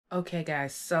Okay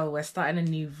guys, so we're starting a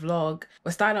new vlog.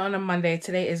 We're starting on a Monday.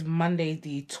 Today is Monday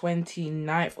the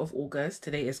 29th of August.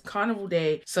 Today is Carnival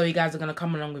Day. So you guys are going to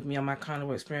come along with me on my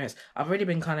Carnival experience. I've already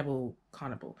been Carnival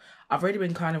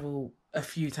a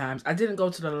few times. I didn't go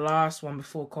to the last one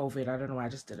before COVID. I don't know why I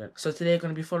just didn't. So today you're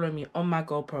going to be following me on my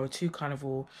GoPro to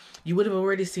Carnival. You would have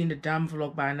already seen the Dam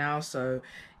vlog by now. So,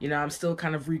 you know, I'm still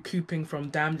kind of recouping from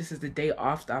Dam. This is the day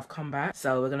after I've come back.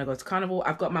 So we're going to go to Carnival.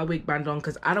 I've got my wig band on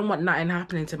because I don't want nothing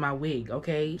happening to my wig,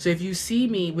 okay? So if you see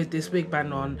me with this wig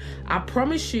band on, I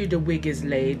promise you the wig is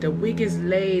laid. The wig is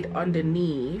laid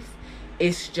underneath.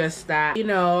 It's just that, you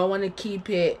know, I want to keep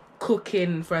it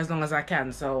cooking for as long as I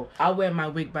can, so I'll wear my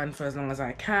wig band for as long as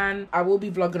I can. I will be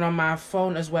vlogging on my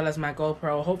phone as well as my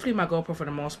GoPro, hopefully my GoPro for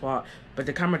the most part, but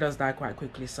the camera does die quite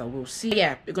quickly, so we'll see.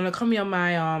 Yeah, you're gonna come here on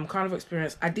my Carnival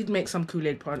experience. I did make some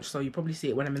Kool-Aid punch, so you probably see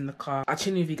it when I'm in the car. I'll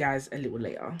tune in with you guys a little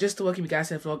later. Just to welcome you guys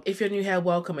to the vlog. If you're new here,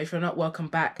 welcome. If you're not, welcome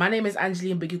back. My name is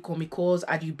Angeline, but you call me Cause.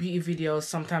 I do beauty videos,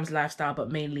 sometimes lifestyle,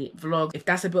 but mainly vlogs. If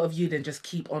that's a bit of you, then just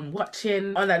keep on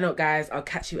watching. On that note, guys, I'll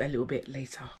catch you a little bit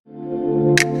later.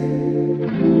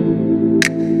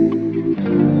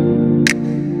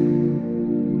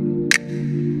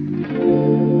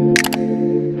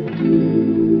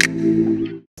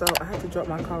 So I had to drop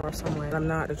my car off somewhere. I'm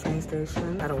now at the train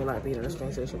station. I don't like being at the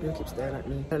train station. People keep staring at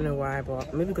me. I don't know why,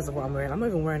 but maybe because of what I'm wearing. I'm not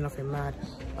even wearing nothing mad.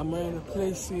 I'm wearing a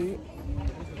play suit.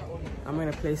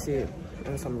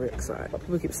 And some Ricks, but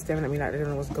people keep staring at me like they don't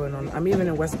know what's going on. I'm even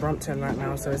in West Brompton right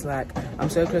now, so it's like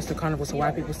I'm so close to Carnival, so why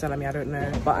people stare at me, I don't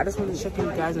know. But I just wanted to check in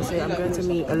with you guys and say I'm going to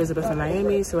meet Elizabeth and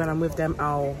Naomi, so when I'm with them,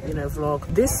 I'll, you know, vlog.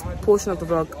 This portion of the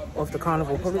vlog of the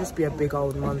Carnival will probably just be a big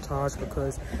old montage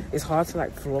because it's hard to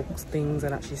like vlog things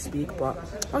and actually speak, but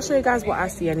I'll show you guys what I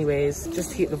see anyways,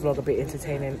 just to keep the vlog a bit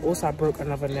entertaining. Also, I broke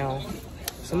another nail.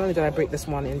 So not only did I break this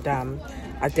one in Dam,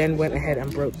 I then went ahead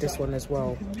and broke this one as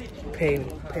well. Pain.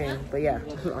 But yeah,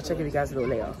 I'll check with you guys a little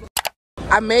later.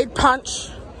 I made punch,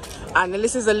 and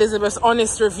this is Elizabeth's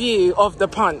honest review of the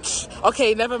punch.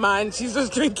 Okay, never mind. She's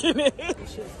just drinking it.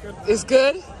 It's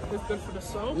good? It's good for the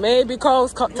soul. Maybe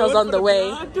Cole's cocktails on the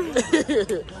way.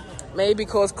 Maybe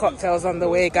Cole's cocktails on the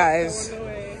way, guys.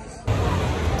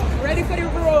 Ready for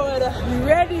the road.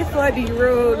 Ready for the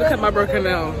road. Look at my broken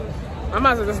nail. I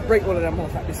might as well just break all of them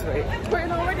off at this rate. It's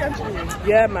breaking already, actually?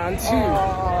 Yeah, man, too.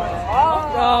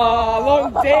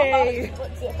 Oh, long day.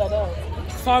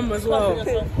 Fun as well.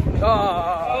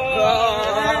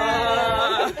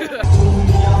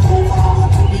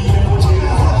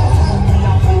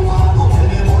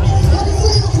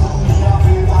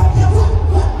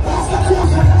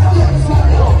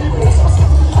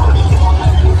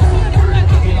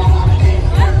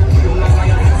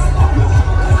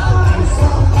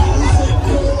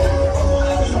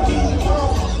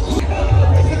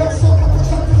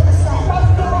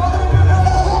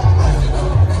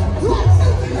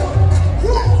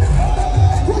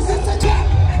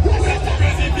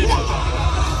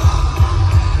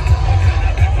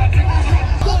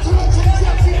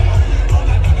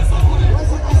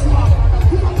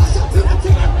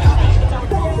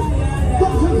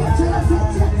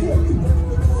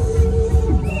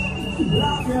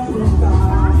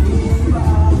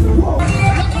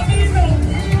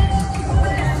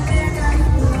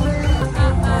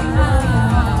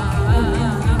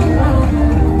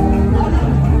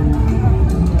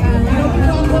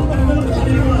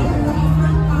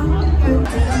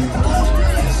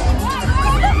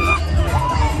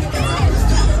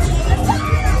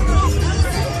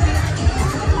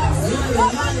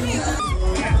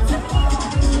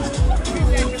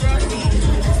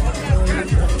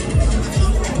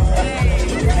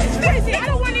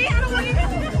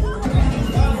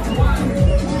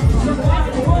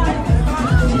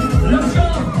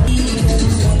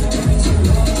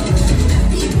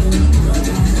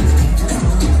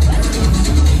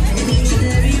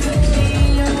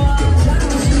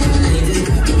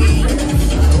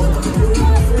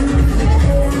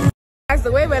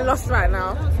 Right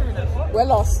now, we're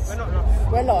lost. We're not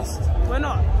lost. We're lost. We're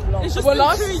not lost. It's just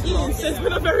been 2 years. So it's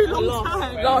been a very long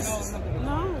time. Lost.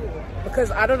 No.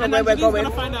 Because I don't know where we're going.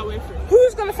 Who's gonna find our way through?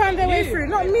 Who's gonna find their way through?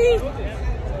 Not me.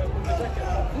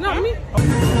 Not me.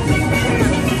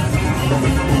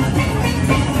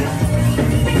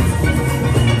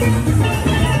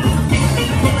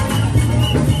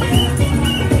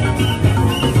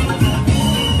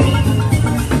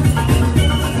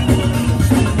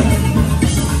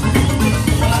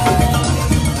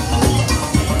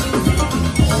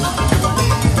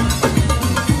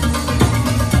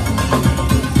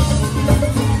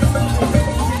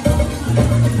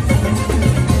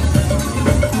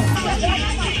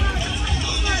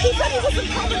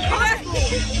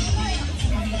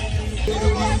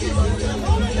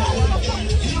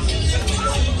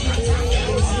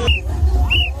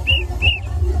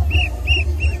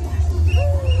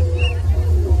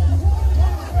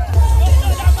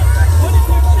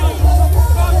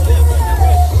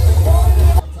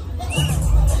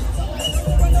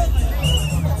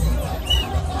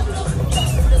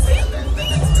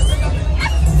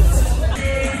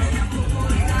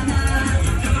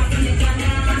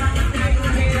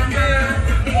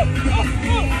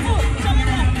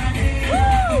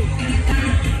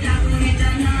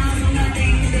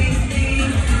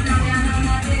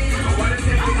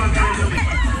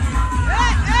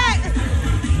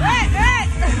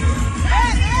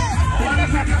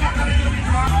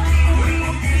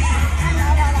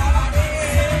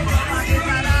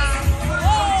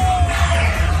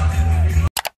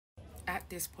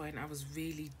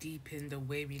 deep in the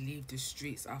way we leave the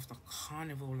streets after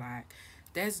Carnival. Like,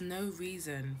 there's no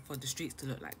reason for the streets to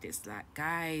look like this. Like,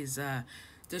 guys,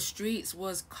 the streets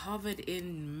was covered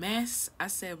in mess. I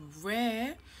said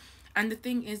rare. And the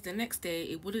thing is, the next day,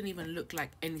 it wouldn't even look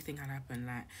like anything had happened.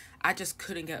 Like, I just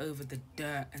couldn't get over the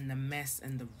dirt and the mess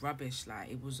and the rubbish. Like,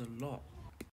 it was a lot.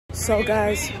 So,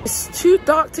 guys, it's too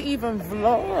dark to even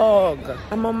vlog.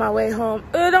 I'm on my way home.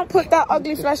 Don't put that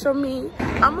ugly flash on me.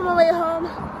 I'm on my way home.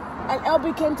 And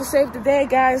LB came to save the day,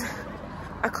 guys.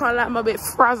 I can't lie, I'm a bit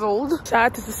frazzled. Shout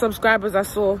out to the subscribers I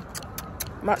saw.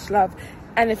 Much love.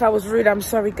 And if I was rude, I'm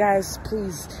sorry, guys.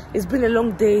 Please, it's been a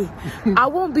long day. I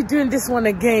won't be doing this one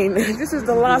again. This is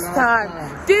the last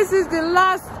time. This is the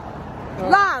last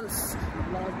dance.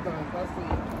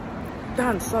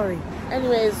 Dance, sorry.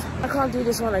 Anyways, I can't do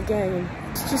this one again.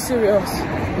 It's too serious.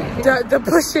 The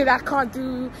pushing I can't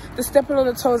do. The stepping on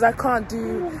the toes I can't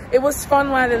do. It was fun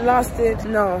while it lasted.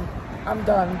 No, I'm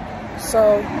done.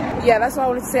 So yeah, that's what I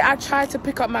wanted to say. I tried to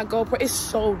pick up my GoPro. It's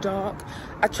so dark.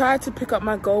 I tried to pick up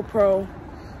my GoPro,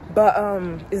 but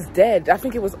it's dead. I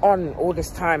think it was on all this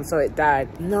time, so it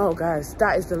died. No, guys,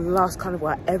 that is the last carnival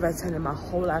I ever attended in my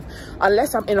whole life,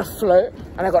 unless I'm in a float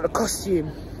and I got a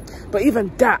costume. But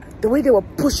even that, the way they were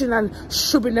pushing and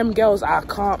shoving them girls, I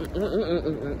can't.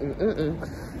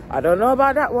 I don't know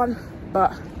about that one,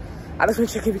 but I just want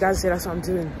to check if you guys see that's what I'm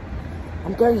doing.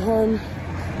 I'm going home.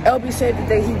 LB saved the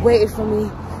day. He waited for me.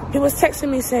 He was texting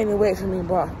me saying he waited for me,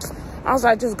 but I was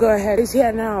like, just go ahead. He's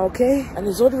here now, okay? And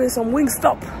he's ordering some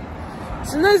Wingstop.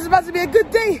 So now it's about to be a good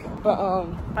day. But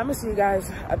I'm gonna see you guys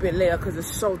a bit later because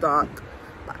it's so dark.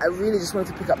 But I really just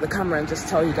wanted to pick up the camera and just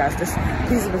tell you guys this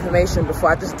piece of information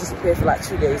before I just disappear for like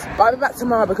 2 days. But I'll be back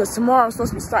tomorrow because tomorrow I'm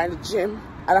supposed to be starting the gym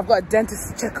and I've got a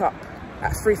dentist checkup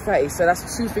at 3:30. So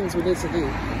that's 2 things we need to do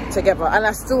together. And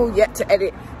I still yet to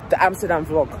edit the Amsterdam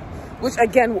vlog, which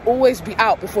again will always be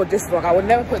out before this vlog. I would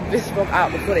never put this vlog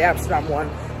out before the Amsterdam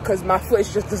one because my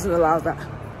footage just doesn't allow that.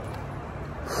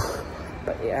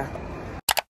 But yeah.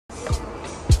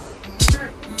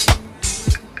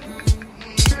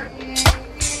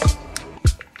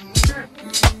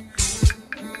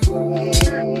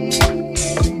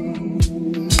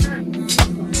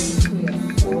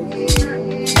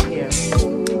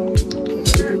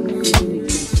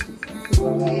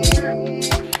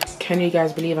 Can you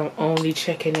guys believe I'm only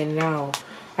checking in now?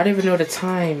 I don't even know the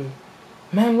time.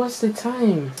 Man, what's the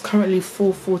time? It's currently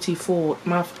 4:44.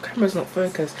 My camera's not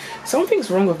focused. Something's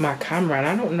wrong with my camera and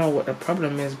I don't know what the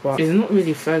problem is, but it's not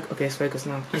really focused. Okay, it's focused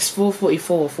now. It's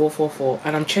 4:44, 4:44,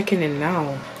 and I'm checking in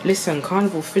now. Listen,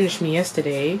 Carnival finished me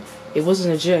yesterday. It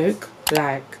wasn't a joke.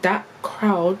 Like, that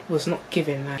crowd was not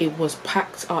giving. Like, it was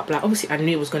packed up. Like, obviously I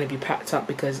knew it was going to be packed up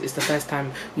because it's the first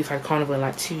time we've had Carnival in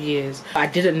like 2 years. I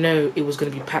didn't know it was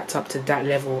going to be packed up to that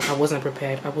level. I wasn't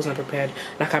prepared. I wasn't prepared.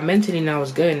 Like, I mentally now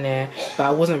was going there, but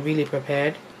I wasn't really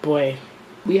prepared. Boy,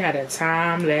 we had a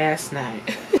time last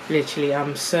night. Literally,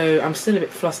 I'm still a bit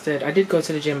flustered. I did go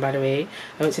to the gym, by the way.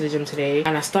 I went to the gym today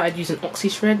and I started using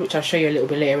OxyShred, which I'll show you a little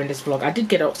bit later in this vlog. I did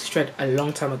get OxyShred a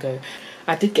long time ago.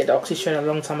 But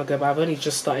I've only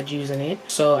just started using it.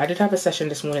 So I did have a session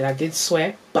this morning. I did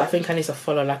sweat, but I think I need to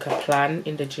follow like a plan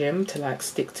in the gym to like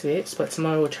stick to it. But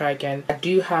tomorrow we'll try again. I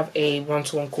do have a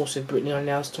one-to-one course with Britney on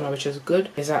nails tomorrow, which is good.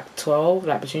 It's at 12,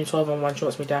 like between 12 and 1. She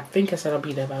wants me there. I think I said I'll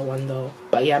be there by 1 though.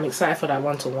 But yeah, I'm excited for that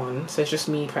one-to-one. So it's just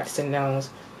me practicing nails,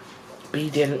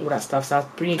 bleeding, all that stuff. So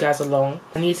I'll bring you guys along.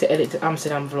 I need to edit the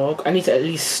Amsterdam vlog. I need to at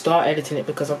least start editing it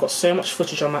because I've got so much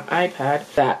footage on my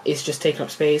iPad that it's just taking up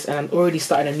space, and I'm already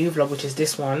starting a new vlog, which is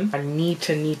this one. I need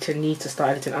to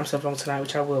start editing Amsterdam vlog tonight,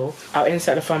 which I will. I'll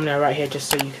insert the thumbnail right here just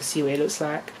so you can see what it looks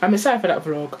like. I'm excited for that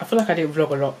vlog. I feel like I didn't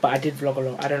vlog a lot, but I did vlog a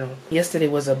lot. I don't know. Yesterday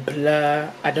was a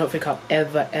blur. I don't think I'll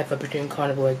ever be doing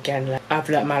Carnival again. Like, I've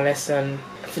learnt my lesson.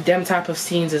 For them type of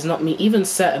scenes, is not me. Even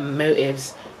certain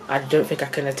motives, I don't think I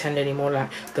can attend anymore. Like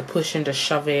the pushing, the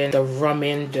shoving, the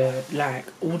rumming, the like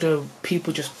all the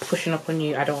people just pushing up on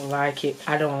you. I don't like it.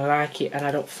 I don't like it, and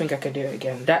I don't think I could do it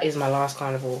again. That is my last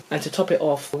Carnival. And to top it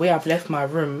off, the way I've left my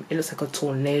room, it looks like a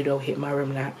tornado hit my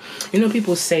room. Like, you know,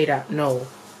 people say that. No,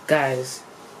 guys.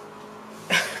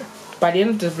 By the end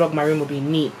of this vlog, my room will be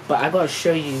neat, but I gotta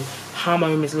show you how my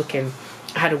room is looking.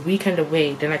 I had a weekend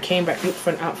away, then I came back, looked for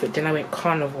an outfit, then I went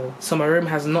Carnival. So my room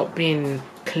has not been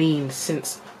clean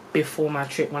since before my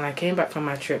trip. When I came back from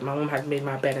my trip, my mom had made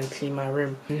my bed and cleaned my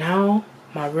room. Now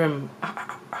my room,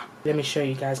 let me show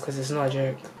you guys because it's not a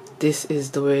joke. This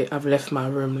is the way I've left my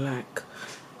room. Like,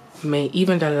 mate,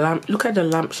 even the lamp, look at the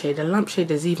lampshade. The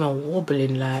lampshade is even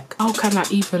wobbling. Like, how can I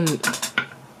even,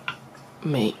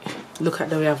 mate, look at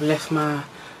the way I've left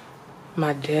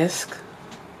my desk.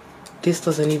 This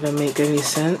doesn't even make any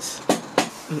sense.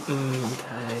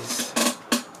 Guys,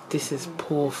 this is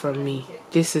poor from me.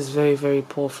 This is very, very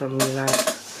poor from me. Like,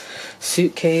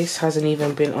 suitcase hasn't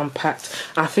even been unpacked.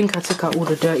 I think I took out all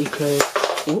the dirty clothes.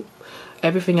 Oop.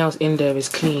 Everything else in there is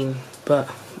clean, but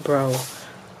bro,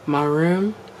 my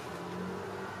room,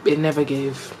 it never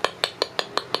gave.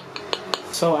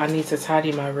 So I need to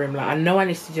tidy my room. Like, I know I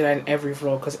need to do that in every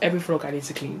vlog, because every vlog I need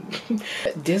to clean.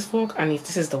 This vlog,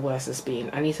 this is the worst it's been.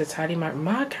 I need to tidy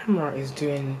my camera is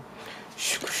doing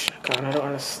and I don't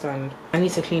understand. I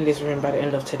need to clean this room by the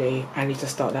end of today. I need to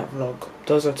start that vlog.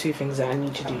 Those are two things that I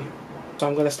need to do. So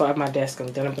I'm gonna start at my desk and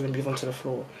then I'm gonna move on to the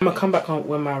floor. I'm gonna come back home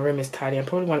when my room is tidy. I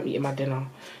probably want to eat my dinner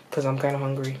because I'm kind of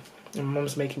hungry. And my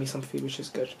mom's making me some food, which is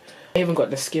good. I even got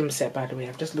the skim set, by the way.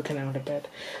 I'm just looking out of the bed.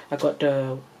 I got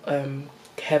the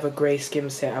Heather Grey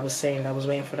skim set. I was saying I was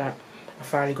waiting for that. I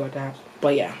finally got that.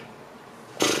 But yeah,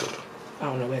 I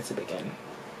don't know where to begin.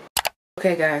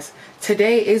 Okay guys,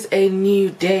 today is a new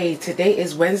day. Today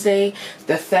is Wednesday,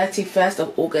 the 31st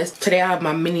of August. Today I have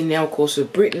my mini nail course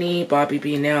with Britney, Barbie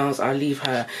B Nails. I'll leave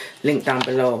her link down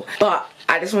below. But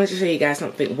I just wanted to show you guys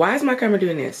something. Why is my camera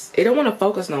doing this? It don't want to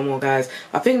focus no more, guys.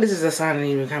 I think this is a sign I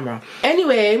need a new camera.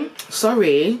 Anyway,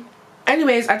 sorry.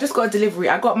 Anyways, I just got a delivery.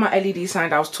 I got my LED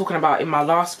sign that I was talking about in my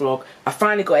last vlog. I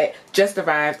finally got it, just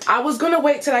arrived. I was gonna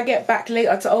wait till I get back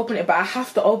later to open it, but I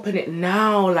have to open it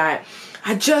now. Like,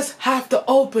 I just have to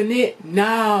open it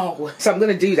now. So I'm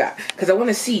gonna do that because I want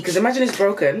to see, because imagine it's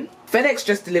broken. FedEx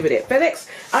just delivered it. FedEx,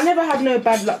 I never have no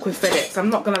bad luck with FedEx. I'm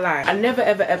not gonna lie. I never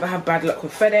ever have bad luck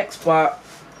with FedEx, but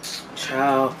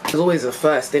child, there's always a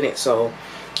first in it. So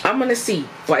I'm gonna see.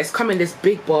 But it's come in this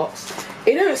big box.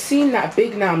 It don't seem that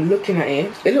big now I'm looking at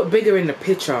it. It looked bigger in the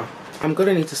picture. I'm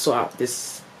gonna need to sort out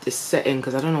this setting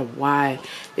because I don't know why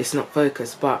it's not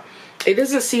focused, but it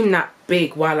doesn't seem that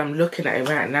big while I'm looking at it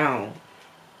right now.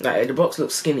 Like, the box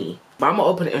looks skinny. But I'm gonna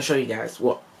open it and show you guys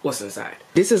what's inside.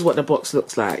 This is what the box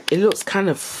looks like. It looks kind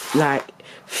of like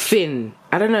thin.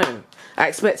 I don't know. I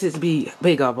expect it to be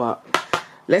bigger, but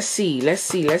let's see what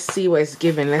it's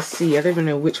given. Let's see. I don't even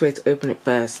know which way to open it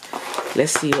first.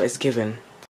 Let's see what it's given.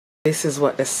 This is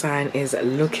what the sign is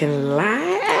looking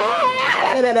like.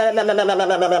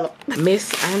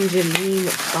 Miss Angeline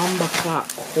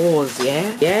Bumberclark Cause,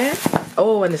 yeah? Yeah?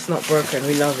 Oh, and it's not broken.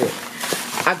 We love it.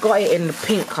 I got it in the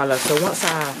pink colour, so once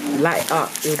I light it up,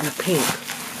 it'll be pink.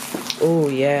 Oh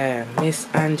yeah, Miss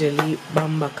Angeline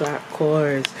Bumberclark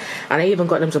Cause. And I even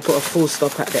got them to put a full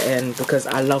stop at the end because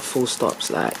I love full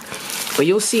stops, like. But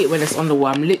you'll see it when it's on the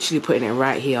wall. I'm literally putting it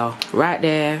right here, right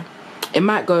there. It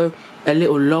might go a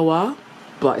little lower,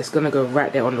 but it's gonna go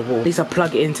right there on the wall. At least I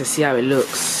plug it in to see how it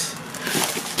looks.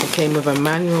 It came with a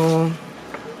manual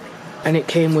and it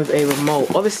came with a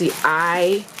remote. Obviously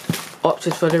I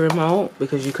opted for the remote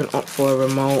because you can opt for a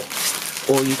remote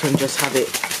or you can just have it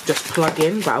just plug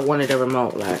in, but I wanted a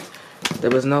remote. Like, there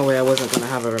was no way I wasn't gonna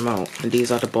have a remote. And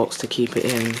these are the bolts to keep it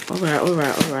in. Alright.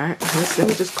 Let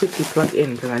me just quickly plug it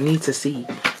in because I need to see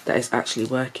that it's actually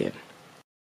working.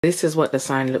 This is what the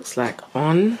sign looks like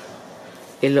on.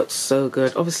 It looks so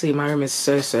good. Obviously my room is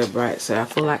so bright, so I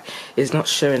feel like it's not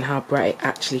showing how bright it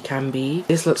actually can be.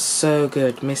 This looks so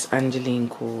good. Miss Angeline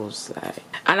Cause, like.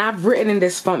 And I've written in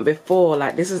this font before.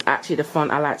 Like, this is actually the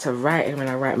font I like to write in when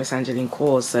I write Miss Angeline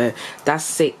Cause, so that's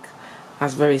sick.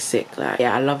 That's very sick. Like,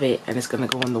 yeah, I love it. And it's gonna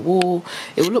go on the wall.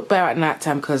 It will look better at night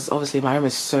time because obviously my room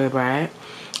is so bright.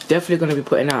 Definitely gonna be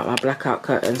putting out my blackout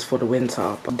curtains for the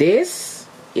winter. But this,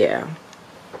 yeah,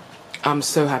 I'm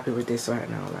so happy with this right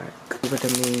now. Like, over the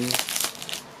moon.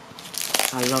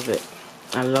 I love it.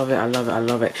 I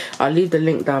love it. I'll leave the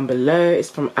link down below. It's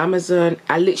from Amazon.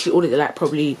 I literally ordered it like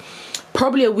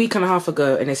probably a week and a half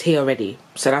ago and it's here already.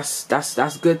 So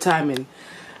that's good timing.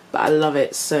 But I love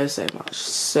it so much.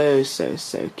 So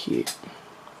cute.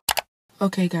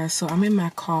 Okay guys, so I'm in my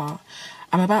car.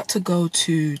 I'm about to go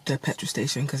to the petrol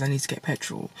station because I need to get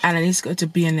petrol. And I need to go to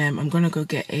B&M. I'm going to go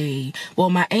get well,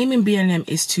 my aim in B&M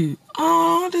is to...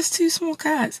 Oh, there's two small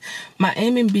cats. My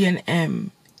aim in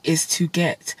B&M is to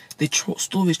get the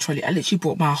storage trolley. I literally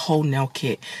bought my whole nail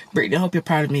kit. Britney, I hope you're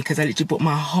proud of me because I literally bought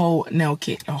my whole nail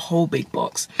kit, a whole big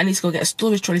box. I need to go get a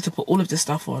storage trolley to put all of this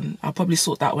stuff on. I'll probably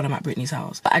sort that when I'm at Britney's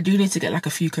house. But I do need to get like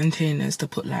a few containers to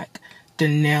put like the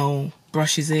nail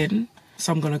brushes in.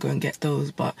 so I'm gonna go and get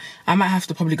those. But I might have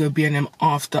to probably go B&M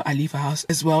after I leave her house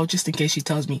as well, just in case she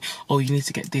tells me, oh, you need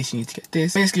to get this, you need to get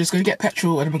this. Basically just gonna get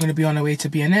petrol and then we're gonna be on our way to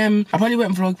B&M. I probably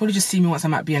won't vlog, probably just see me once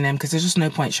I'm at B&M, because there's just no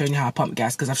point showing you how I pump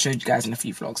gas, because I've showed you guys in a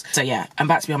few vlogs. So yeah, I'm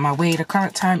about to be on my way. The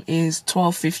current time is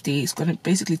 12:50. It's gonna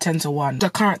basically 10 to 1. The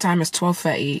current time is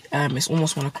 12:30. It's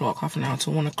almost 1 o'clock, half an hour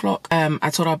to 1 o'clock. I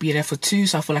told her I'll be there for 2,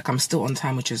 so I feel like I'm still on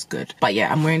time, which is good. But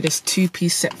yeah, I'm wearing this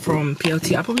 2-piece set from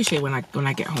PLT. I'll probably show you when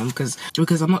I get home, because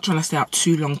I'm not trying to stay out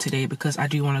too long today, because I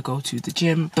do want to go to the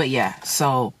gym. But yeah,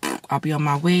 so I'll be on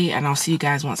my way and I'll see you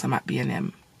guys once I'm at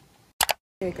B&M.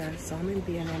 Hey guys, so I'm in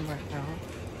B&M right now.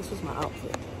 This was my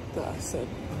outfit that I said.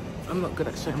 I'm not good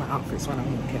at showing my outfits when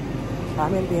I'm looking. But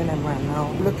I'm in B&M right now.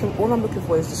 All I'm looking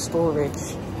for is the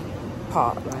storage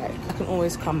part. Like, I can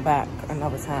always come back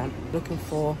another time. Looking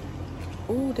for,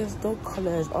 oh, there's dog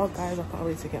collars. Oh guys, I can't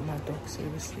wait to get my dog,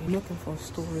 seriously. I'm looking for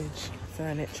storage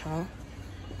furniture.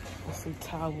 I see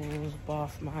towels,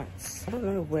 bath mats. I don't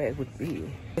know where it would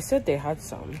be. They said they had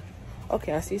some.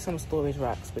 Okay, I see some storage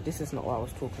racks, but this is not what I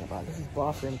was talking about. This is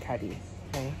bathroom caddy,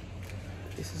 okay?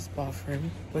 This is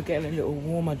bathroom. We're getting a little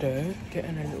warmer though.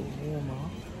 Getting a little warmer,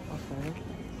 okay?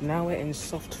 Now we're in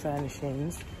soft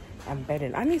furnishings and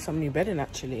bedding. I need some new bedding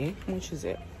actually. How much is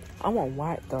it? I want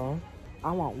white though.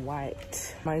 I want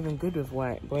white. I'm not even good with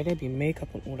white. Boy, there be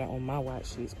makeup and all that on my white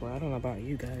sheets, boy. I don't know about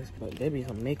you guys, but there be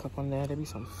some makeup on there. There be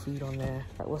some food on there.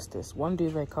 Like, what's this? 1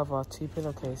 duvet cover, 2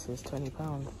 pillowcases,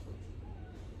 £20.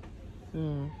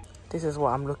 This is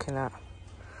what I'm looking at.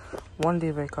 1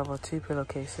 duvet cover, 2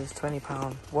 pillowcases,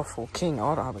 £20. Waffle. King.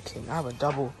 I don't have a king. I have a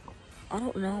double. I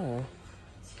don't know.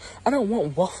 I don't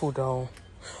want waffle though.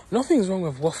 Nothing's wrong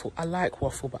with waffle. I like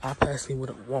waffle, but I personally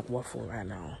wouldn't want waffle right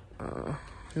now.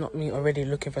 Not me already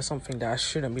looking for something that I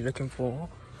shouldn't be looking for.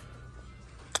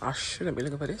 I shouldn't be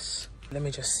looking for this. Let me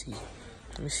just see.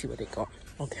 Let me see what they got.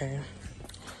 Okay.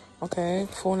 Okay,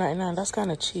 $4.99. That's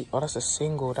kind of cheap. Oh, that's a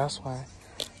single. That's why.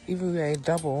 Even with a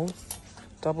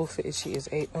double fitted sheet is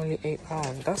only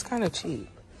 £8. That's kind of cheap.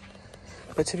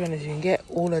 But to be honest, you can get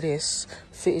all of this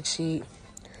fitted sheet,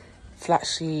 flat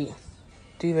sheet,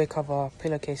 duvet cover,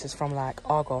 pillowcases from like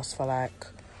Argos for like,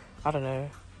 I don't know,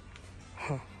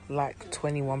 like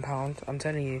 £21. I'm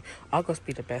telling you, Argos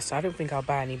be the best. So I don't think I'll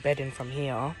buy any bedding from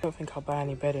here.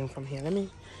 Let me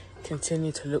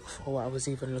continue to look for what I was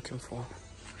even looking for.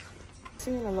 I'm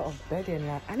seeing a lot of bedding.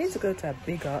 Like, I need to go to a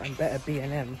bigger and better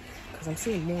B&M, because I'm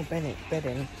seeing more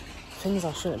bedding, things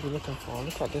I shouldn't be looking for.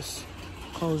 Look at this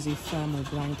cozy thermal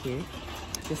blanket.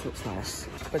 This looks nice,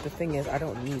 but the thing is, I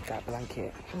don't need that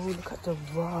blanket. Oh, look at the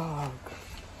rug,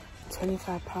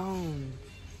 £25.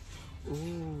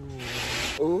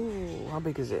 Ooh, how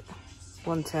big is it?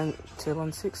 110 to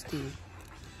 160.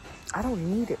 I don't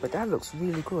need it, but that looks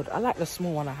really good. I like the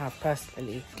small one I have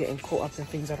personally. Getting caught up in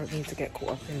things I don't need to get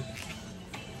caught up in.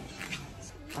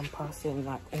 I'm passing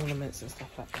like ornaments and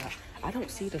stuff like that. I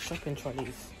don't see the shopping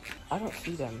trolleys. I don't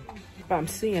see them, but I'm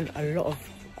seeing a lot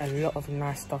of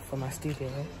nice stuff for my studio.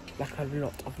 Like a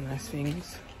lot of nice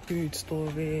things. Food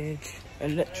storage,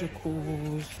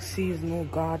 electricals, seasonal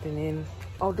gardening.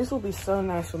 Oh, this will be so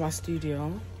nice for my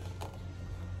studio.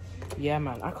 Yeah,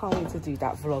 man, I can't wait to do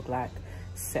that vlog, like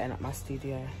setting up my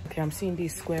studio. Okay, I'm seeing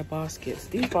these square baskets.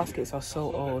 These baskets are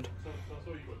so old.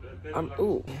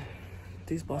 Ooh,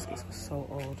 these baskets are so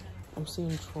old. I'm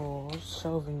seeing drawers,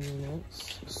 shelving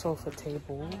units, sofa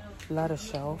table, ladder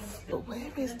shelf. But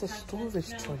where is the storage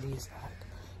trolleys at?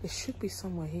 It should be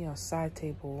somewhere here. Side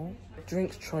table,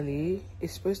 drinks trolley.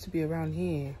 It's supposed to be around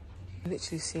here. I'm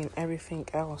literally seeing everything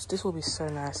else. This will be so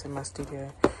nice in my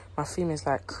studio. My theme is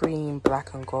like cream,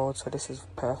 black and gold, so this is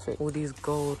perfect. All these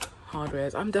gold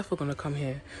hardwares. I'm definitely gonna come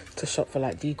here to shop for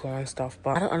like decor and stuff,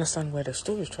 but I don't understand where the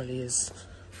storage trolley is.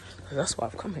 That's what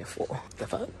I've come here for. The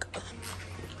fuck?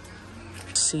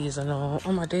 Seasonal.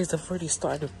 Oh my days, they've already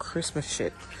started with Christmas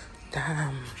shit.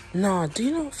 Damn. Nah, do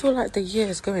you not feel like the year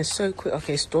is going so quick?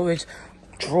 Okay, storage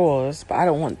drawers, but I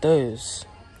don't want those.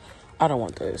 I don't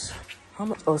want those. How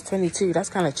much? Oh, it's 22. That's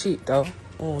kind of cheap though.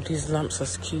 Oh, these lamps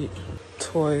are cute.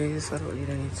 Toys. I don't need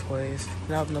any toys.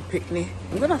 They're having a picnic.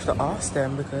 I'm gonna have to ask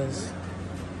them because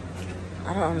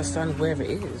I don't understand where it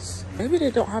is. Maybe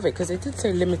they don't have it because they did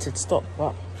say limited stock,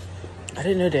 but I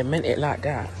didn't know they meant it like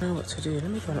that. I don't know what to do. Let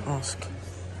me go and ask.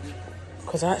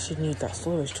 Because I actually need that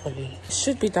storage trolley. It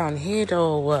should be down here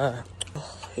though. I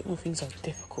hate when things are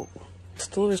difficult.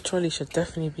 Storage trolley should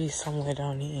definitely be somewhere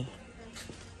down here.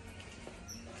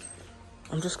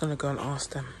 I'm just gonna go and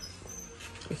ask them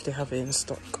if they have it in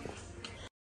stock.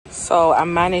 So I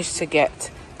managed to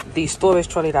get the storage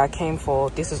trolley that I came for.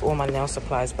 This is all my nail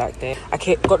supplies back there.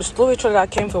 Got the storage trolley that I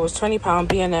came for was £20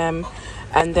 B&M.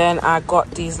 And then I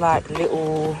got these like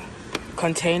little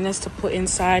containers to put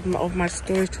inside of my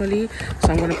storage trolley. So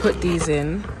I'm going to put these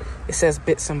in. It says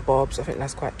bits and bobs. I think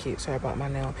that's quite cute. Sorry about my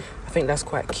nail. I think that's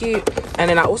quite cute. And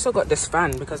then I also got this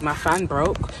fan because my fan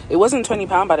broke. It wasn't £20,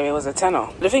 by the way. It was a tenner.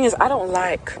 The thing is, I don't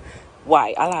like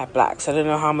white. I like black. So I don't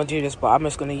know how I'm going to do this, but I'm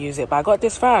just going to use it. But I got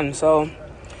this fan. So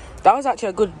that was actually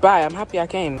a good buy. I'm happy I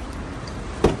came.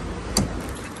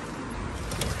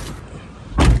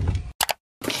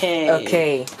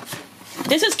 Okay.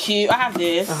 This is cute. I have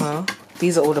this.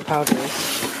 These are all the powders.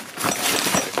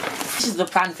 This is the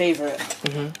fan favorite.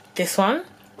 This one.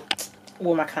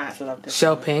 All my clients love this.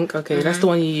 Shell pink. Okay, that's the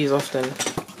one you use often.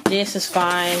 This is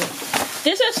fine.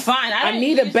 This is fine. I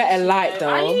need a better light though.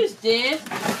 I use this,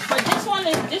 but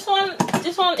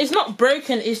this one is not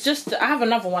broken. It's just I have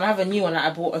another one. I have a new one that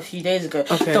I bought a few days ago.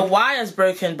 Okay. The wire's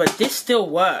broken, but this still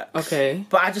works. Okay.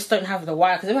 But I just don't have the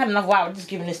wire because if I had another wire, I'm just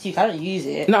giving this to you. I don't use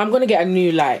it. No, I'm gonna get a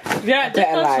new light. Yeah, a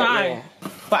better light. Fine. Yeah.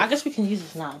 But I guess we can use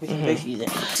this now. We can both use it.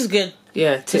 This is good.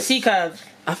 Yeah. The C curve.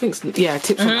 I think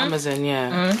tips from Amazon.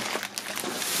 Yeah.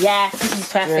 Yeah, this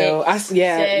is perfect.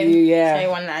 Same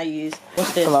one that I use.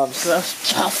 What's this? Gloves.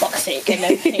 Oh, fuck's sake.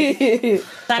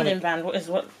 Sanding band.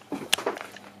 What?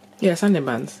 Yeah, sanding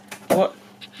bands. What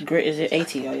grit is it?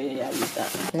 80? Oh, yeah, I use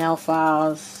that. Nail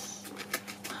files.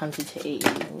 100 to 80.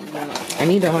 I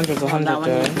need 100 to 100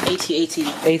 though. 80.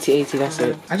 80, that's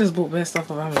it. I just bought best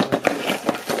stuff of Amazon.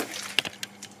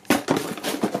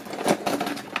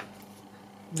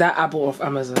 That I bought off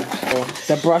Amazon.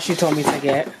 The brush you told me to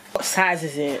get. What size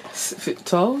is it?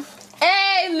 12?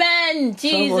 Amen,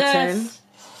 Jesus. 12 or 10?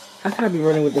 How can I be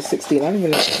running with the 16? I don't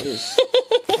even know what it is.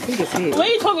 I think it's here. When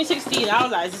you told me 16, I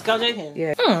was like, is this girl joking?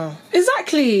 Yeah.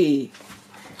 Exactly.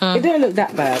 It don't look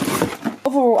that bad.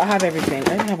 Overall, I have everything.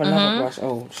 I even have another brush.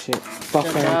 Oh, shit.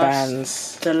 Buffering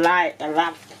bands. The light, the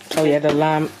lamp. Oh, yeah, the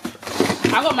lamp.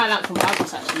 I got my lamp from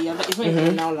Marcus, actually. It's not even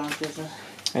a nail lamp, is it?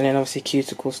 And then, obviously,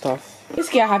 cuticle stuff.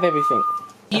 Basically, I have everything.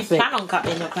 You plan on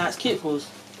cutting your clients' cuticles?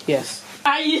 Yes.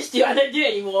 I used to. I don't do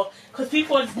it anymore. Because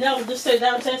people's nails are just so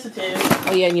damn sensitive.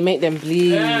 Oh, yeah, and you make them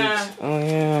bleed. Yeah. Oh,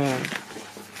 yeah.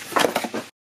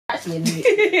 Actually,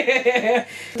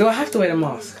 do I have to wear the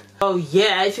mask? Oh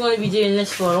yeah, if you want to be doing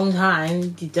this for a long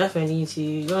time, you definitely need to.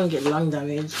 You don't get lung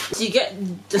damage. So you get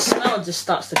the smell just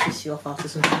starts to piss you off after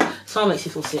some time. Smell makes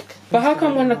you feel sick. But how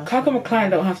come a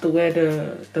client don't have to wear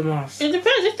the mask? It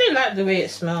depends if they like the way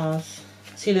it smells.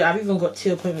 See, look, I've even got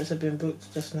 2 appointments that have been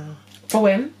booked just now. For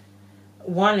when?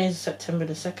 One is September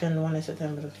the 2nd, one is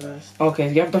September the 1st.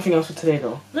 Okay, you have nothing else for today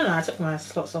though? No, I took my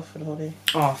slots off for the whole day.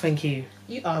 Oh, thank you.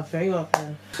 You are very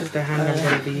welcome. This is the hand I'm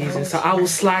going to be using. So I will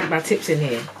slide my tips in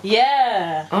here.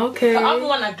 Yeah. Okay. The other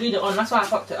one I glued it on, that's why I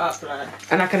fucked it up. Like.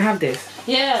 And I can have this?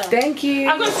 Yeah. Thank you.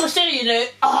 I'm going to Australia, you know.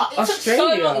 Oh, it Australia?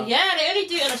 took so long. Yeah, they only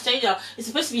do it in Australia. It's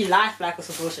supposed to be lifelike or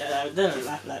some bullshit. It doesn't look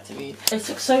lifelike to me. It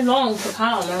took so long to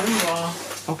count, I remember.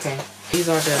 Okay. These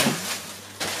are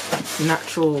the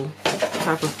natural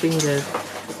type of fingers.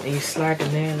 And you slide the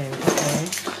nail in. Okay.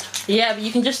 Yeah, but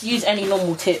you can just use any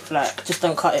normal tip, like, just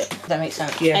don't cut it. That makes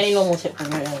sense. Yes. Any normal tip can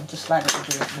do it, just slide it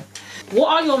into it. What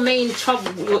are your main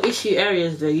your issue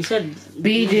areas though? You said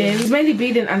beading. It's mainly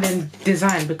beading and then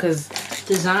design because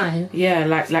design. Yeah,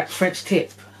 like French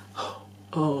tip.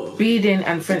 Oh. Beading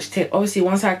and French tip. Obviously,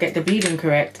 once I get the beading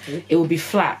correct, it will be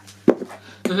flat.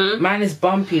 Mine is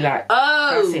bumpy, like.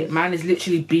 Oh. That's it. Mine is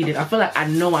literally beading. I feel like I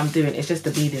know what I'm doing. It's just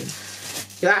the beading.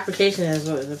 Your application is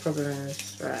what the problem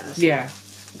is, right? Yeah.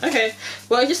 Okay.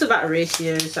 Well, it's just about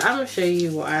ratios. So I'm gonna show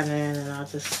you what I know, and then I'll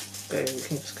just go. We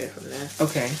can just go from there.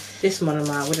 Okay. This one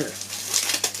I wouldn't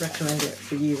recommend it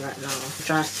for you right now. It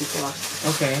dries too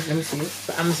fast. Okay. Let me see.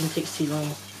 But Amazon takes too long.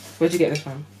 Where'd you get this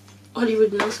from?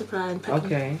 Hollywood Nail Supply and Peckham.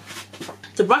 Okay.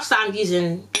 The brush that I'm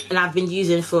using, and I've been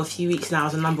using for a few weeks now,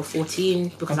 is a number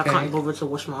 14 because I can't bother to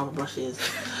wash my other brushes.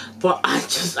 But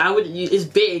I wouldn't use. It's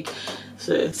big.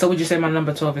 So would you say my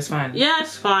number 12 is fine? Yeah,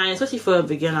 it's fine, especially for a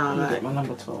beginner. Like, get my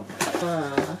number 12.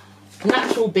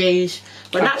 Natural beige,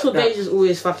 but natural beige is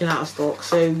always fucking out of stock.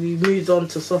 So we moved on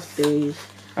to soft beige.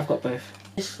 I've got both.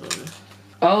 This one.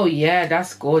 Oh yeah,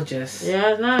 that's gorgeous.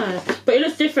 Yeah, nice. But it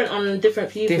looks different on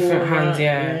different people. Different hands,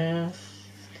 yeah.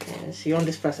 See, on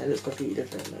this person it looks completely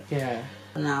different. Like. Yeah.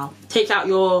 Now take out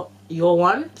your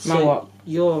one. My so what?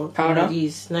 Your powder. One of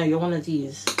these. No, you're one of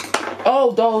these.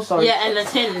 Oh, those. Sorry. Yeah, and the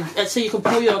tin, so you can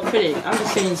pull your acrylic. I'm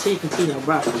just saying, so you can clean your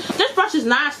brush. This brush is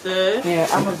nice though. Yeah,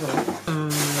 Amazon.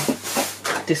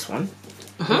 This one.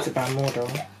 I need to buy more though.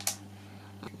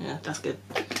 Yeah, that's good.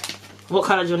 What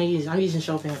colour do you want to use? I'm using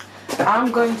shell pink.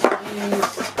 I'm going to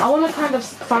use. I want to kind of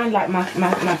find like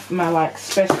my like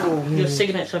special. Your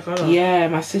signature colour. Yeah,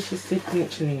 my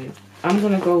signature nude. I'm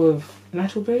gonna go with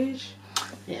Natural beige?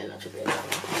 Yeah, natural beige.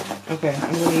 Okay,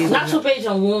 I'm gonna use natural beige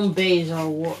and warm beige are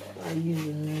what I use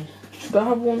in this. Do I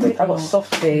have warm beige? I got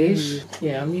soft beige.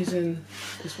 Yeah, I'm using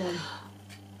this one.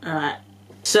 Alright.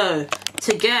 So,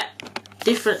 to get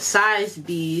different size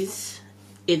beads,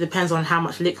 it depends on how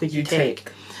much liquid you take.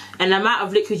 And the amount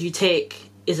of liquid you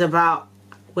take is about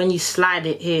when you slide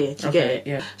it here. Do you get it?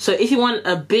 Yeah. So if you want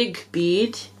a big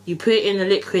bead, you put it in the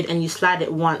liquid and you slide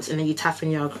it once and then you tap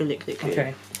in your acrylic liquid.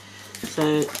 Okay.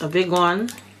 So a big one,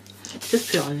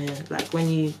 just put it on here. Like when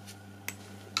you,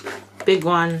 big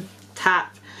one,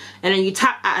 tap. And then you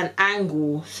tap at an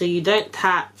angle. So you don't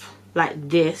tap like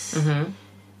this.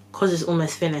 Because it's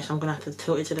almost finished, I'm going to have to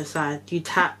tilt it to the side. You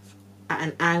tap at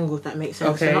an angle, if that makes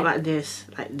sense. Okay. So not like this,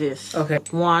 like this. Okay.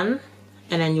 1,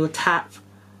 and then you'll tap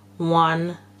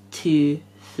 1, 2,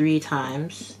 3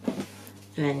 times.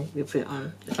 And then you put it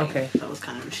on the thing. Okay. That was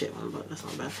kind of a shit one, but that's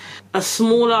not bad. A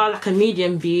smaller, like a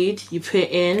medium bead, you put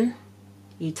in,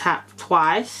 you tap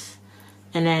twice,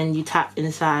 and then you tap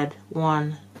inside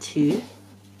 1, 2.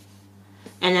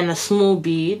 And then a small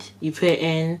bead, you put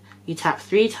in, you tap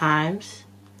 3 times,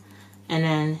 and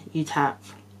then you tap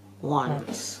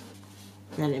once.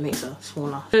 And then it makes it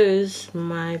smaller. Because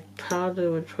my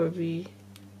powder would probably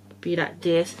be like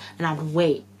this, and I'd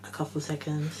wait a couple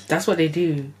seconds. That's what they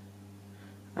do.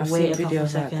 I've Wait seen a couple videos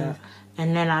seconds, like that.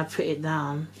 and then I put it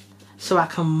down so I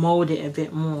can mold it a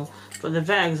bit more. But the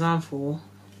better example,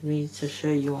 I need to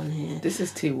show you on here. This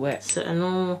is too wet. So a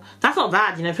normal, that's not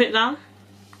bad, you know. Put it down.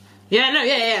 Yeah, no,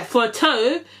 yeah. For a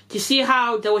toe, do you see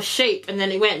how there was shape and then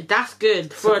it went? That's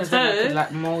good. For a toe, then I could,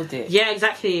 like, mold it. Yeah,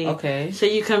 exactly. Okay. So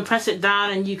you can press it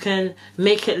down and you can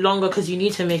make it longer because you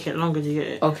need to make it longer to get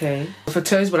it. Okay. For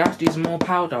toes, would I have to use more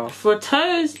powder? For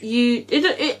toes,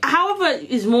 however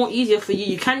is more easier for you.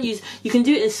 You can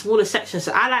do it in smaller sections.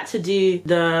 So I like to do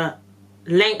the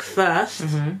length first,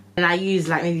 and I use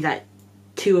like maybe like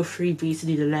 2 or 3 beads to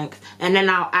do the length, and then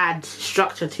I'll add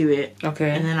structure to it.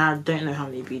 Okay. And then I don't know how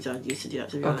many beads I'd use to do that,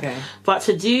 to be honest. Okay. But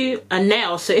to do a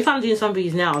nail, so if I'm doing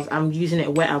somebody's nails, I'm using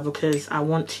it wetter because I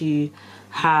want to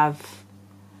have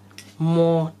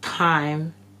more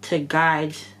time to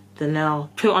guide the nail.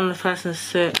 Put it on the person's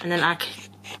foot, and then I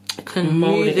can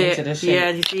mold move it into the shape. Yeah,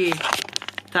 you see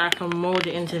that I can mold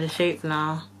it into the shape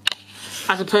now.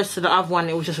 As opposed to the other one,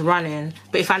 it was just running.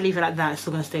 But if I leave it like that, it's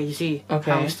still gonna stay. You see how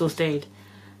it still stayed.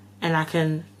 And I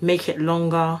can make it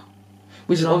longer.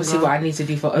 Which is obviously what I need to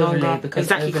do for overlay, because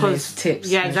exactly, overlay's tips.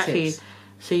 Yeah, exactly. Tips.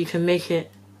 So you can make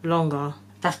it longer.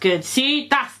 That's good. See,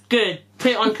 that's good.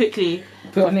 Put it on quickly.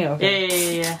 Put it on here,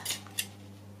 okay. Yeah.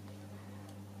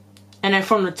 And then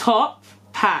from the top,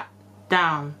 pat,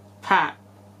 down, pat.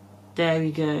 There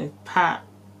we go. Pat,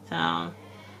 down.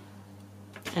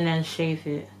 And then shave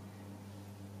it.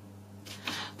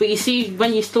 But you see,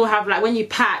 when you still have, like, when you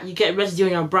pat, you get residue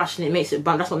on your brush and it makes it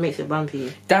bump. That's what makes it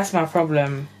bumpy. That's my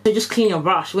problem. So just clean your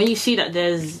brush. When you see that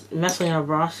there's mess on your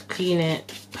brush, clean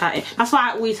it, pat it. That's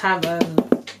why I always have,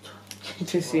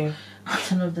 Tissue. I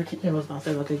don't know if the kitchen was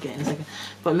downstairs, I could get in a second.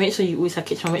 But make sure you always have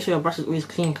kitchen, make sure your brush is always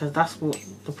clean, because that's what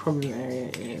the problem area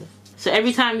is. So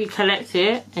every time you collect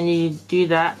it and you do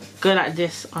that, go like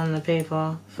this on the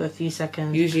paper for a few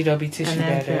seconds. Usually there'll be tissue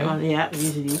there, though. Yeah,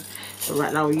 usually. But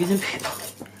right now we're using paper.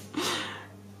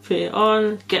 Put it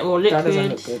on, get more liquid. That doesn't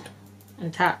look good.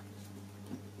 And tap.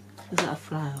 Is that a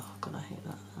fly? Oh god, I hate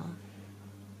that.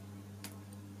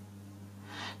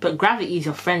 But gravity is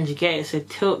your friend, you get it? So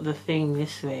tilt the thing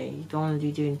this way. You don't want to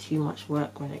be doing too much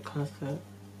work when it comes to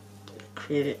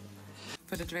create it.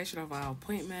 For the duration of our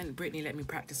appointment, Britney let me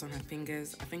practice on her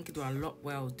fingers. I think I do a lot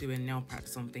well doing nail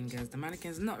practice on fingers. The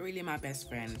mannequin's not really my best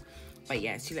friend. But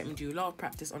yeah, she let me do a lot of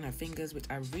practice on her fingers, which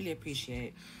I really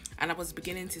appreciate. And I was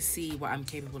beginning to see what I'm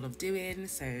capable of doing.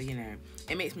 So, you know,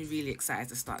 it makes me really excited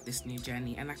to start this new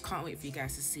journey. And I can't wait for you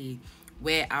guys to see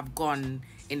where I've gone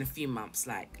in a few months.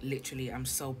 Like, literally, I'm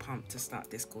so pumped to start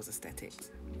this course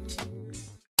aesthetics.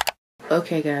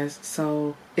 Okay guys,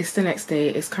 so it's the next day.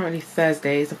 It's currently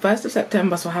Thursday. It's the 1st of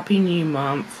September, so happy new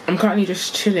month. I'm currently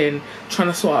just chilling, trying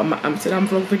to sort out my Amsterdam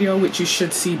vlog video, which you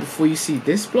should see before you see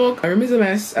this vlog. My room is a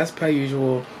mess as per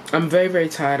usual. I'm very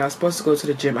tired. I was supposed to go to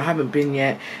the gym. I haven't been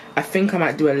yet. I think I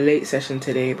might do a late session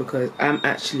today because I'm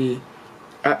actually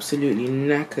absolutely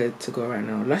knackered to go right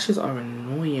now. Lashes are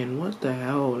annoying. What the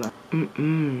hell? Like,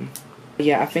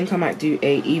 yeah, I think I might do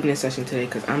a evening session today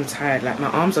because I'm tired. Like, my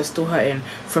arms are still hurting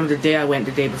from the day I went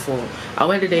the day before.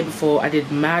 I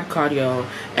did mad cardio,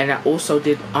 and I also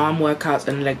did arm workouts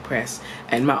and leg press,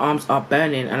 and my arms are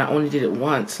burning, and I only did it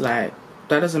once. Like,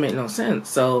 That doesn't make no sense.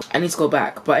 So I need to go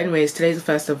back. But anyways, today's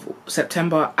the 1st of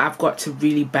September. I've got to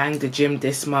really bang the gym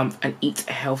this month and eat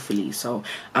healthily. So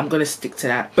I'm going to stick to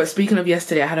that. But speaking of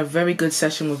yesterday, I had a very good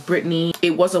session with Britney.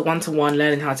 It was a one-to-one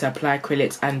learning how to apply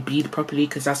acrylics and bead properly,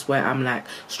 because that's where I'm like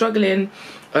struggling.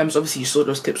 So obviously you saw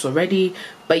those clips already.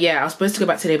 But yeah, I was supposed to go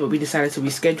back today, but we decided to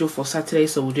reschedule for Saturday.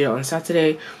 So we'll do it on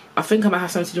Saturday. I think I might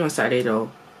have something to do on Saturday though.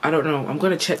 I don't know. I'm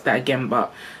going to check that again,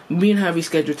 but me and her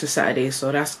rescheduled to Saturday,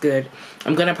 so that's good.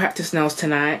 I'm going to practice nails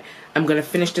tonight. I'm going to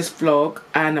finish this vlog,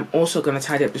 and I'm also going to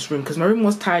tidy up this room, because my room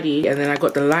was tidy, and then I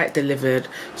got the light delivered,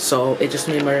 so it just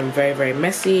made my room very, very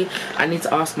messy. I need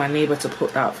to ask my neighbour to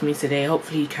put that up for me today.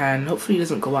 Hopefully he can. Hopefully he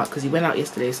doesn't go out, because he went out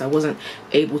yesterday, so I wasn't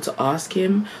able to ask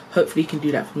him. Hopefully he can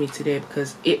do that for me today,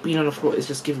 because it being on the floor is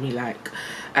just giving me, like,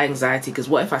 anxiety, because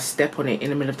what if I step on it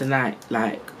in the middle of the night,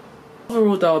 like...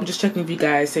 Overall though, I'm just checking with you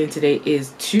guys, saying today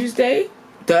is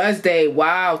Thursday.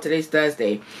 Wow, today's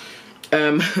Thursday.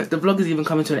 The vlog is even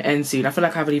coming to an end soon. I feel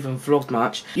like I haven't even vlogged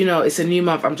much. You know, it's a new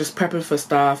month. I'm just prepping for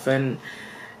stuff, and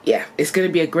yeah, it's gonna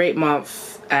be a great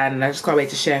month, and I just can't wait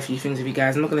to share a few things with you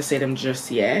guys. I'm not gonna say them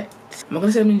just yet. But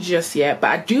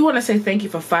I do want to say thank you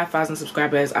for 5,000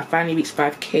 subscribers. I finally reached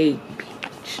 5k.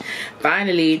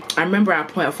 Finally. I remember at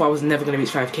a point I thought I was never going to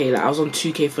reach 5k. Like, I was on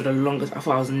 2k for the longest. I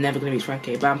thought I was never going to reach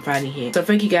 5k, but I'm finally here. So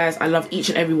thank you guys. I love each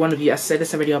and every one of you. I said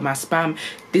this already on my spam.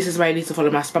 This is why you need to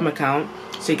follow my spam account,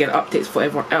 so you get updates for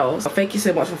everyone else. So thank you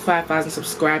so much for 5,000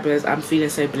 subscribers. I'm feeling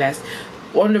so blessed.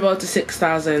 On the road to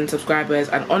 6,000 subscribers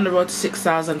and on the road to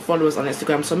 6,000 followers on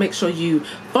Instagram. So make sure you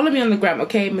follow me on the gram,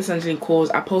 okay? Miss Angeline calls.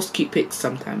 I post cute pics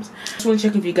sometimes. Just want to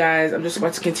check with you guys. I'm just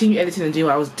about to continue editing and doing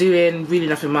what I was doing. Really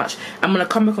nothing much. I'm going to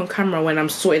come back on camera when I'm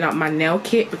sorting out my nail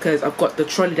kit, because I've got the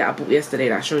trolley that I bought yesterday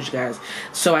that I showed you guys.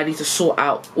 So I need to sort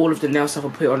out all of the nail stuff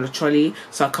and put it on the trolley.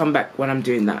 So I'll come back when I'm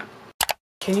doing that.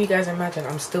 Can you guys imagine?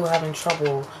 I'm still having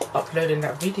trouble uploading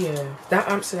that video. That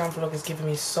Amsterdam vlog is giving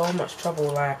me so much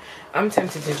trouble. Like, I'm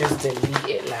tempted to just delete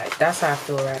it. Like, that's how I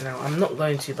feel right now. I'm not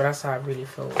going to, but that's how I really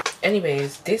feel.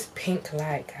 Anyways, this pink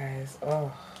light, guys.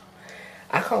 Oh,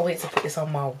 I can't wait to put this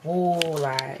on my wall.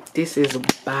 Like, this is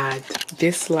bad.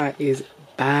 This light is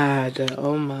bad.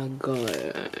 Oh my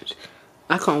god.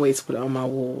 I can't wait to put it on my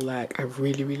wall. Like, I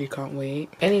really, really can't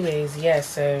wait. Anyways, yeah,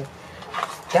 so...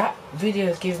 that video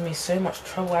is giving me so much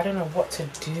trouble. I don't know what to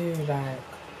do. Like,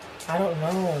 I don't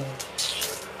know.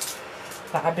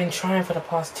 Like, I've been trying for the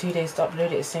past 2 days to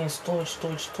upload it. It's saying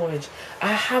storage.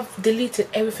 I have deleted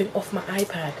everything off my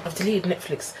iPad. I've deleted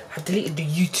Netflix. I've deleted the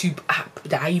YouTube app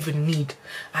that I even need.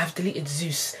 I've deleted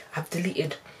Zeus. I've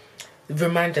deleted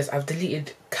reminders. I've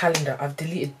deleted calendar. I've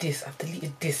deleted this. I've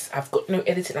deleted this. I've got no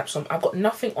editing app. So I've got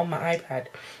nothing on my iPad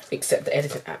except the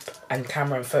editing app and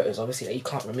camera and photos, obviously, that you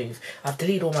can't remove. I've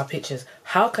deleted all my pictures.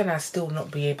 How can I still not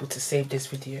be able to save this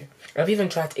video? I've even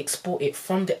tried to export it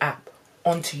from the app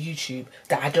onto YouTube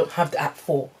that I don't have the app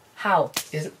for. How?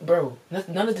 Bro,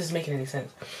 none of this is making any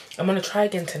sense. I'm going to try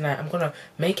again tonight. I'm going to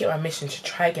make it my mission to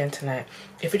try again tonight.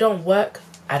 If it don't work,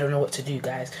 I don't know what to do,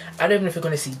 guys. I don't even know if you're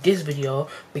going to see this video,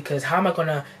 because how am I going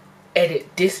to edit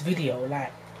this video?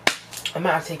 Like, I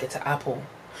might have to take it to Apple.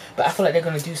 But I feel like they're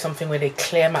going to do something where they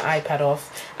clear my iPad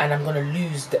off and I'm going to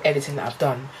lose the editing that I've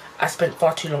done. I spent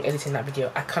far too long editing that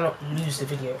video. I cannot lose the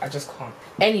video. I just can't.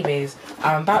 Anyways,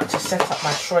 I'm about to set up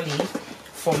my trolley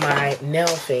for my nail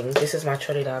thing. This is my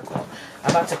trolley that I got.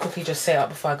 I'm about to quickly just set up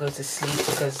before I go to sleep,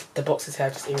 because the boxes here are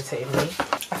just irritating me.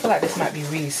 I feel like this might be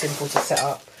really simple to set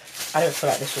up. I don't feel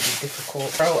like this would be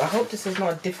difficult. Bro, I hope this is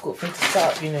not a difficult thing to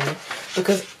set up, you know,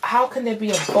 because how can there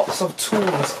be a box of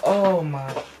tools? Oh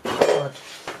my god.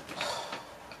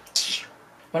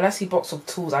 When I see box of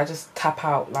tools, I just tap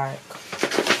out. Like,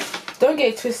 don't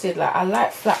get it twisted. Like, I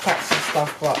like flat packs and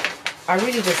stuff, but I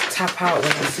really just tap out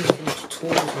when I see finished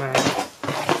tools, man.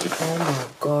 Oh my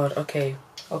god. Okay.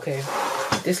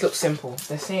 This looks simple.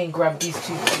 They're saying grab these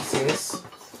 2 pieces.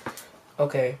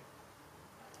 Okay.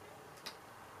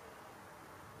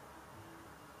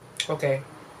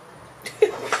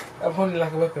 I'm holding it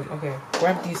like a weapon. Okay.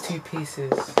 Grab these 2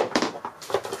 pieces.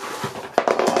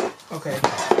 Okay.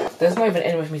 There's not even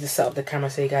anywhere for me to set up the camera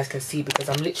so you guys can see, because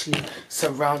I'm literally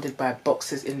surrounded by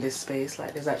boxes in this space.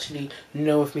 Like, there's actually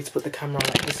nowhere for me to put the camera.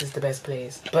 Like, this is the best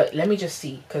place. But let me just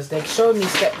see, because they've shown me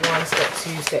step 1, step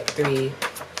 2, step 3.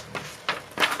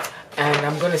 And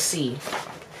I'm going to see.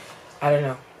 I don't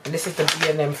know. And this is the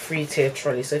B&M 3-tier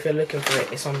trolley. So if you're looking for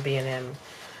it, it's on B&M.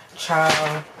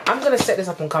 Child, I'm going to set this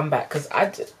up and come back, because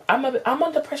I'm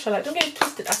under pressure. Like, don't get it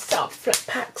twisted. I set up flat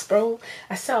packs, bro.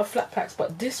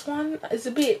 But this one is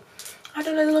a bit, I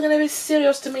don't know, it's looking a bit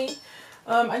serious to me.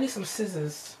 I need some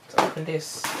scissors to open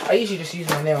this. I usually just use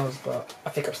my nails, but I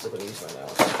think I'm still going to use my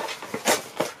nails.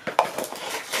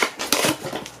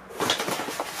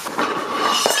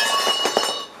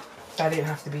 I didn't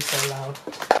have to be so loud.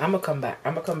 I'm gonna come back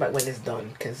when it's done,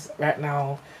 because right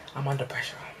now I'm under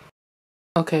pressure.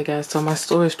 Okay guys, so my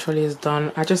storage trolley is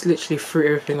done. I just literally threw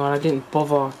everything on. I didn't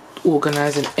bother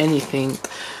organizing anything.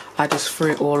 I just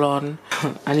threw it all on.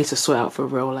 I need to sort out for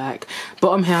real. Like,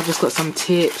 bottom here I've just got some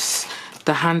tips,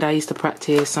 the hand I used to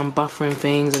practice, some buffering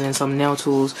things, and then some nail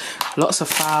tools, lots of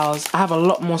files. I have a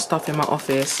lot more stuff in my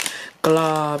office.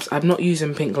 Gloves, I'm not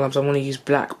using pink gloves, I want to use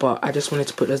black, but I just wanted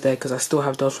to put those there because I still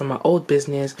have those from my old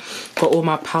business. Got all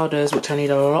my powders, which I need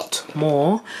a lot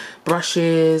more.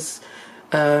 Brushes,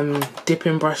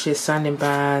 dipping brushes, sanding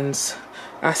bands,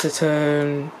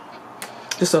 acetone,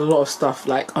 just a lot of stuff.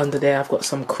 Like under there I've got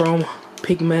some chrome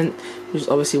pigment, which is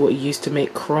obviously what you use to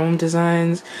make chrome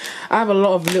designs. I have a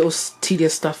lot of little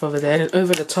tedious stuff over there, and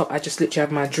over the top I just literally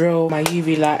have my drill, my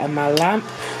UV light, and my lamp.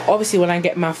 Obviously when I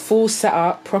get my full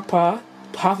setup proper,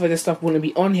 half of the stuff wouldn't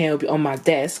be on here, it'll be on my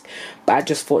desk, but I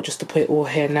just thought just to put it all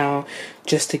here now,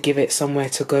 just to give it somewhere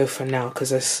to go for now,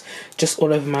 because it's just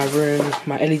all over my room.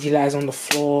 My LED light is on the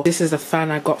floor. This is the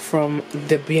fan I got from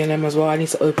the B&M as well. I need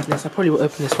to open this. I probably will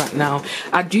open this right now.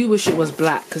 I do wish it was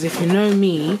black, because if you know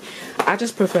me, I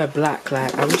just prefer black.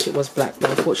 Like, I wish it was black,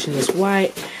 but unfortunately it's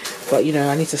white. But you know,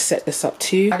 I need to set this up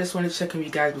too. I just wanted to check on you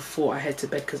guys before I head to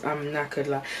bed, because I'm knackered.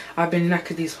 Like, I've been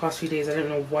knackered these past few days. I don't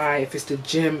know why. If it's the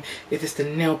gym, if it's the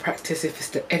nail practice, if it's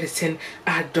the editing,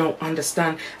 I don't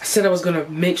understand. I said I was gonna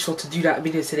make sure to do that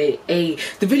video today.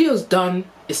 The video's done,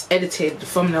 it's edited, the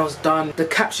thumbnail's done, the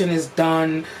caption is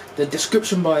done, the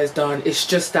description bar is done. It's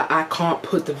just that I can't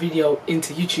put the video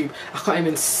into YouTube. I can't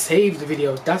even save the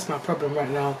video. That's my problem right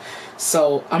now.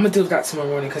 So I'm gonna deal with that tomorrow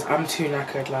morning, because I'm too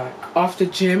knackered. Like, after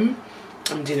gym,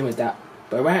 I'm dealing with that.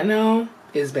 But right now,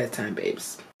 it's bedtime,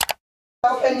 babes.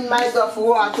 Open my door for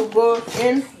water to go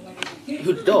in.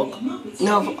 Who, the dog?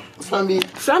 No, Flamby.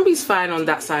 Flamby's fine on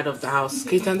that side of the house.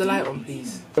 Can you turn the light on,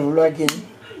 please? Vlogging.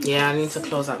 Yeah, I need to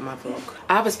close out my vlog.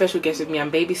 I have a special guest with me.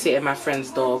 I'm babysitting my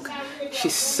friend's dog.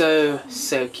 She's so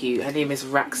cute. Her name is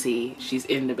Raxie. She's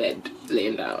in the bed,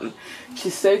 laying down.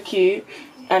 She's so cute.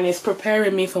 And it's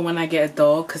preparing me for when I get a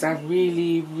dog, because I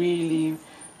really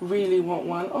want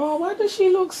one. Oh, why does she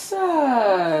look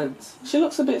sad? She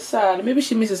looks a bit sad. Maybe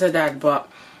she misses her dad, but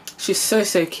she's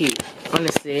so cute,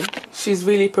 honestly. She's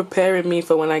really preparing me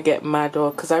for when I get my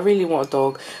dog, because I really want a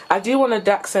dog. I do want a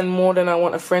Dachshund more than I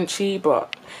want a Frenchie,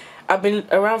 but I've been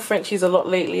around Frenchies a lot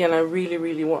lately, and I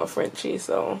really want a Frenchie,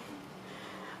 so...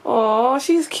 Oh,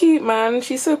 she's cute, man.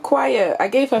 She's so quiet. I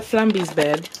gave her Flamby's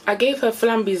bed.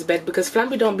 Because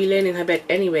Flamby don't be laying in her bed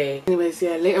anyway. Anyways,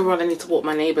 yeah, later on I need to walk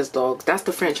my neighbour's dog. That's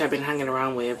the French I've been hanging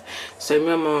around with. So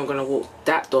me and Mum are gonna walk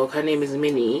that dog. Her name is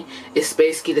Minnie. It's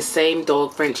basically the same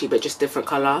dog, Frenchie, but just different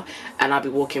colour. And I'll be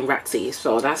walking Raxie.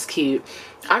 So that's cute.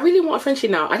 I really want a Frenchie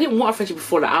now. I didn't want a Frenchie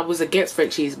before. Like, I was against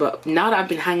Frenchies, but now that I've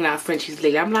been hanging out with Frenchies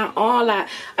lately, I'm like, oh, like,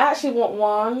 I actually want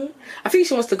one. I think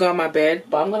she wants to go on my bed,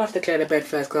 but I'm gonna have to clear the bed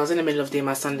first, because I was in the middle of doing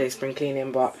my Sunday spring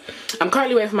cleaning. But I'm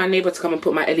currently waiting for my neighbour to come and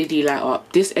put my LED light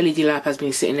up. This LED light has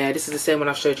been sitting there. This is the same one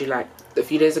I showed you like a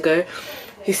few days ago.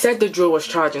 He said the drill was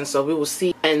charging, so we will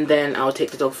see, and then I'll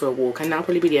take the dog for a walk, and that'll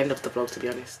probably be the end of the vlog, to be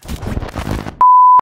honest.